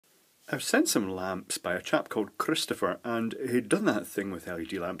I was sent some lamps by a chap called Christopher, and he'd done that thing with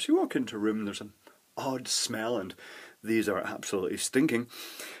LED lamps. You walk into a room, there's an odd smell, and these are absolutely stinking.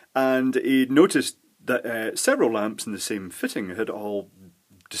 And he noticed that several lamps in the same fitting had all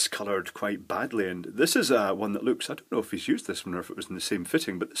discoloured quite badly, and this is one that looks, I don't know if he's used this one or if it was in the same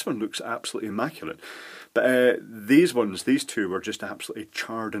fitting, but this one looks absolutely immaculate. But these two were just absolutely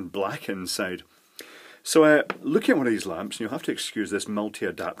charred and black inside. So looking at one of these lamps, and you'll have to excuse this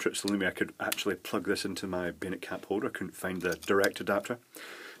multi-adapter, it's the only way I could actually plug this into my bayonet cap holder. I couldn't find the direct adapter.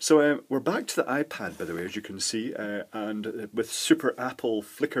 So we're back to the iPad, by the way, as you can see, and with Super Apple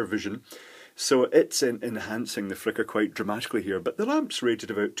Flicker Vision. So it's enhancing the flicker quite dramatically here, but the lamp's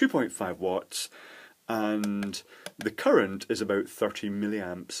rated about 2.5 watts, and the current is about 30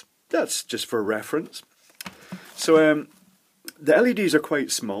 milliamps. That's just for reference. So the LEDs are quite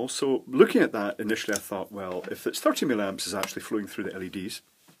small, so looking at that initially I thought, well, if it's 30 milliamps is actually flowing through the LEDs,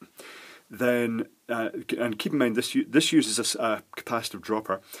 then, and keep in mind this uses a capacitive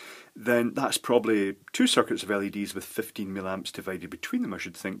dropper, then that's probably 2 circuits of LEDs with 15 milliamps divided between them, I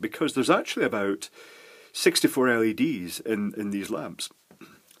should think, because there's actually about 64 LEDs in these lamps.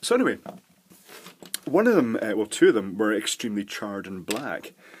 So anyway, one of them, well, 2 of them were extremely charred and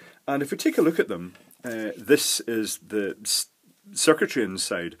black, and if we take a look at them, this is the circuitry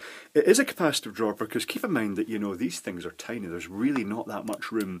inside. It is a capacitive dropper, because keep in mind that, you know, these things are tiny. There's really not that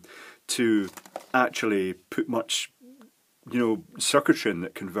much room to actually put much, you know, circuitry in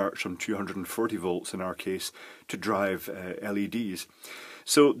that converts from 240 volts in our case to drive LEDs.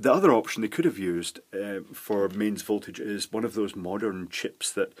 So the other option they could have used for mains voltage is one of those modern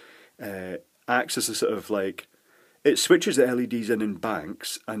chips that acts as a sort of like, it switches the LEDs in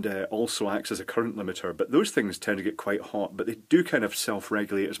banks and also acts as a current limiter, but those things tend to get quite hot, but they do kind of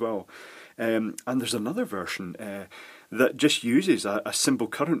self-regulate as well. And there's another version that just uses a simple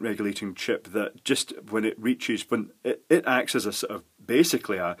current regulating chip that just when it reaches, when it acts as a sort of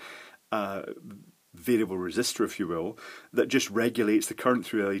basically a variable resistor, if you will, that just regulates the current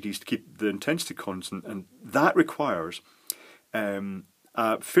through LEDs to keep the intensity constant, and that requires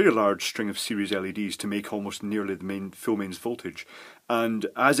a fairly large string of series LEDs to make almost nearly the full mains voltage. And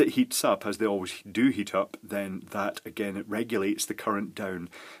as it heats up, as they always do heat up, then that again, it regulates the current down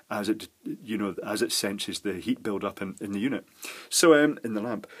as it, you know, as it senses the heat build up in the unit. So in the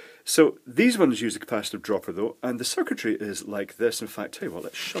lamp. So these ones use a capacitive dropper though, and the circuitry is like this. In fact, tell you what,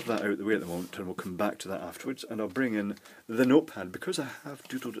 let's shove that out of the way at the moment, and we'll come back to that afterwards. And I'll bring in the notepad because I have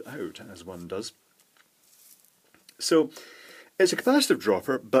doodled it out as one does. So it's a capacitive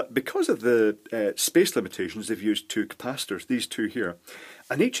dropper, but because of the space limitations, they've used 2 capacitors, these 2 here,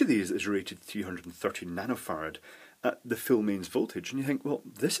 and each of these is rated 330 nanofarad at the full mains voltage. And you think, well,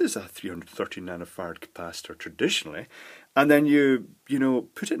 this is a 330 nanofarad capacitor traditionally, and then you know,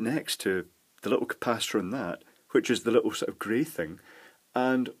 put it next to the little capacitor in that, which is the little sort of grey thing,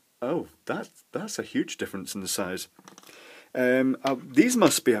 and oh, that's a huge difference in the size. These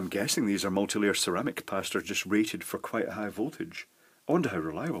must be, I'm guessing these are multi-layer ceramic capacitors just rated for quite a high voltage. I wonder how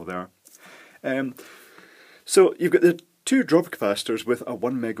reliable they are. So you've got the 2 drop capacitors with a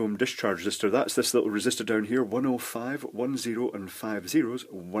 1 megohm discharge resistor. That's this little resistor down here, 105, 10 and 5 zeros,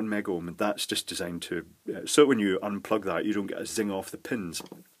 1 megohm, and that's just designed to, so when you unplug that you don't get a zing off the pins.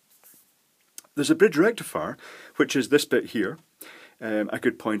 There's a bridge rectifier, which is this bit here. I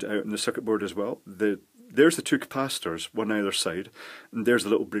could point out on the circuit board as well. There's the 2 capacitors, one either side, and there's the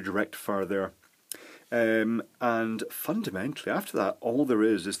little bridge rectifier there. And fundamentally, after that, all there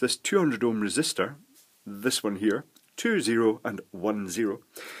is this 200 ohm resistor, this one here, 2 0 and 1 0,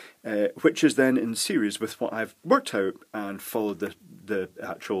 which is then in series with what I've worked out and followed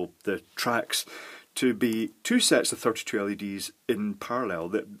the tracks to be 2 sets of 32 LEDs in parallel.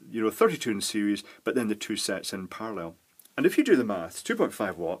 That, you know, 32 in series, but then the 2 sets in parallel. And if you do the maths,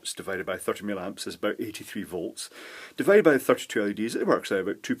 2.5 watts divided by 30 milliamps is about 83 volts. Divided by 32 LEDs, it works out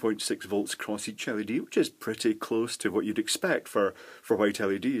about 2.6 volts across each LED, which is pretty close to what you'd expect for white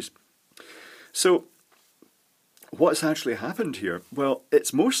LEDs. So what's actually happened here? Well,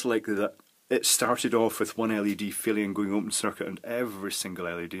 it's most likely that it started off with one LED failing and going open circuit, and every single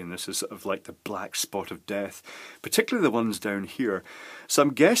LED in this is sort of like the black spot of death, particularly the ones down here. So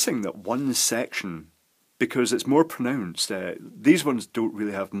I'm guessing that one section, because it's more pronounced, these ones don't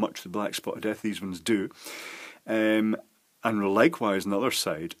really have much of the black spot of death, these ones do, and likewise on the other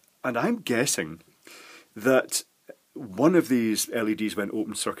side. And I'm guessing that one of these LEDs went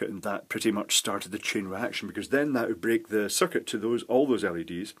open circuit, and that pretty much started the chain reaction, because then that would break the circuit to all those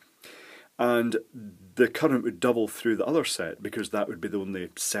LEDs, and the current would double through the other set, because that would be the only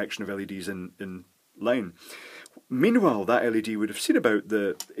section of LEDs in line. Meanwhile, that LED would have seen about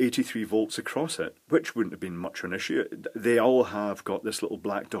the 83 volts across it, which wouldn't have been much of an issue. They all have got this little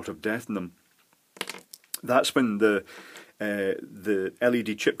black dot of death in them. That's when the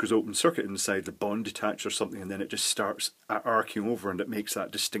LED chip goes open circuit inside, the bond detached or something, and then it just starts arcing over and it makes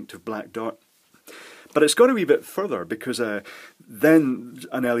that distinctive black dot. But it's gone a wee bit further, because then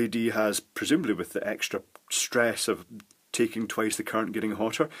an LED has, presumably with the extra stress of taking twice the current, getting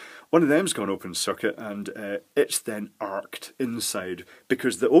hotter, one of them's gone open circuit, and it's then arced inside,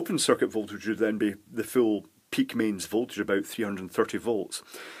 because the open circuit voltage would then be the full peak mains voltage, about 330 volts.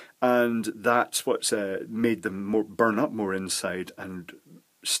 And that's what's made them burn up more inside and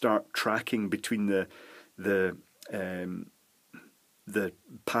start tracking between the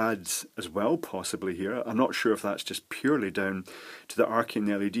pads as well, possibly here. I'm not sure if that's just purely down to the arcing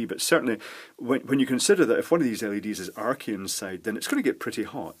LED, but certainly when you consider that if one of these LEDs is arcing inside, then it's going to get pretty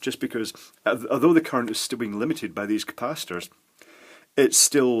hot, just because although the current is still being limited by these capacitors, it's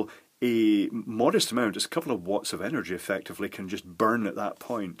still a modest amount. It's a couple of watts of energy effectively can just burn at that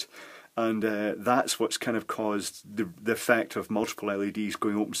point. And that's what's kind of caused the effect of multiple LEDs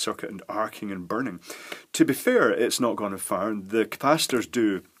going open circuit and arcing and burning. To be fair, it's not gone as far. The capacitors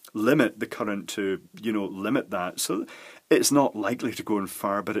do limit the current to, limit that. So it's not likely to go in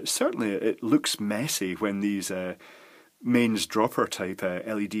far, but it looks messy when these mains dropper type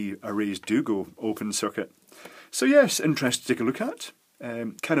LED arrays do go open circuit. So yes, interesting to take a look at.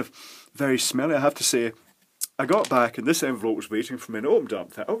 Kind of very smelly, I have to say. I got back and this envelope was waiting for me, and I opened up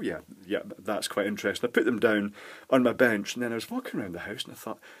and thought, oh yeah, that's quite interesting. I put them down on my bench, and then I was walking around the house and I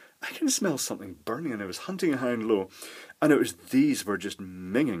thought, I can smell something burning, and I was hunting high and low, and these were just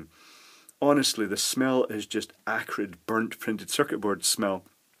minging. Honestly, the smell is just acrid, burnt printed circuit board smell.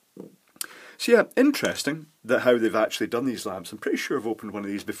 So yeah, interesting that how they've actually done these lamps. I'm pretty sure I've opened one of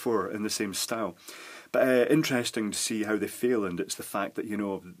these before in the same style. But interesting to see how they fail, and it's the fact that,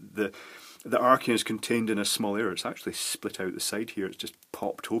 the arcing is contained in a small area. It's actually split out the side here. It's just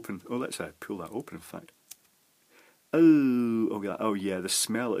popped open. Oh, let's pull that open, in fact. Oh yeah, the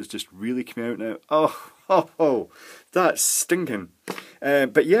smell is just really coming out now. Oh, that's stinking.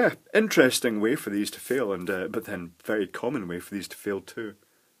 But yeah, interesting way for these to fail, and but then very common way for these to fail too.